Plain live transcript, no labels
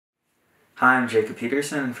Hi, I'm Jacob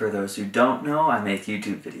Peterson, and for those who don't know, I make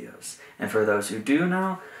YouTube videos. And for those who do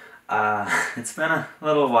know, it's been a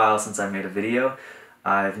little while since I made a video.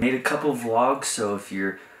 I've made a couple vlogs, so if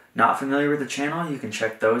you're not familiar with the channel, you can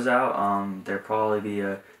check those out. There'll probably be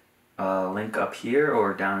a link up here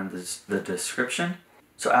or down in the description.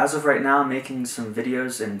 So as of right now, I'm making some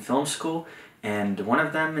videos in film school, and one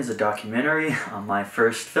of them is a documentary on my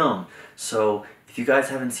first film. So if you guys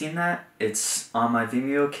haven't seen that, it's on my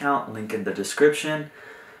Vimeo account, link in the description.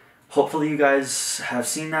 Hopefully you guys have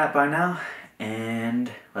seen that by now,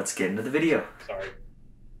 and let's get into the video. Sorry.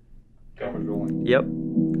 Camera's rolling. Yep.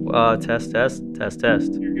 Test.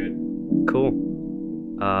 You're good. Cool.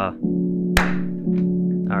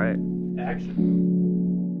 Alright. Action.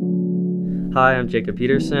 Hi, I'm Jacob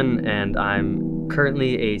Peterson, and I'm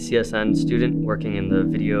currently a CSN student working in the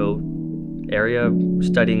video area,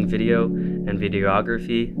 studying video and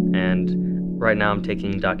videography, and right now I'm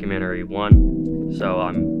taking documentary 1, so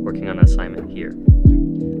I'm working on an assignment here.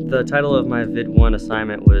 The title of my vid 1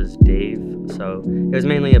 assignment was Dave, so it was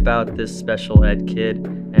mainly about this special ed kid,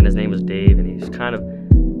 and his name was Dave, and he's kind of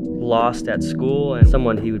lost at school, and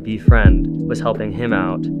someone he would befriend was helping him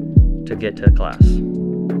out to get to class.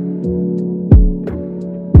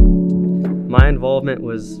 My involvement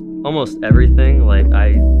was almost everything. Like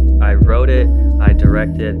I wrote it, I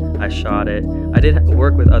directed, I shot it. I did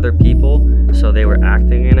work with other people, so they were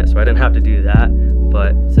acting in it, so I didn't have to do that.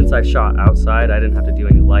 But since I shot outside, I didn't have to do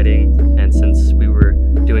any lighting, and since we were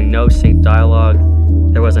doing no sync dialogue,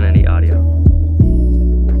 there wasn't any audio.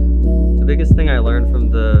 The biggest thing I learned from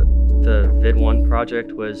the Vid 1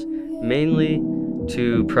 project was mainly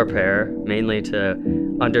to prepare, mainly to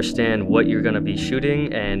understand what you're going to be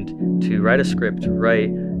shooting, and to write a script,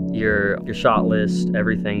 write your shot list,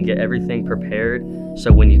 everything, get everything prepared,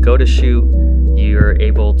 so when you go to shoot, you're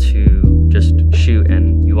able to just shoot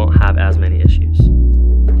and you won't have as many issues.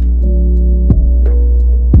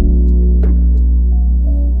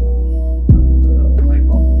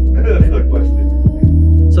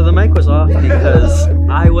 So the mic was off because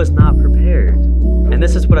I was not prepared, and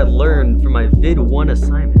this is what I learned from my Vid 1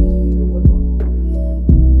 assignment.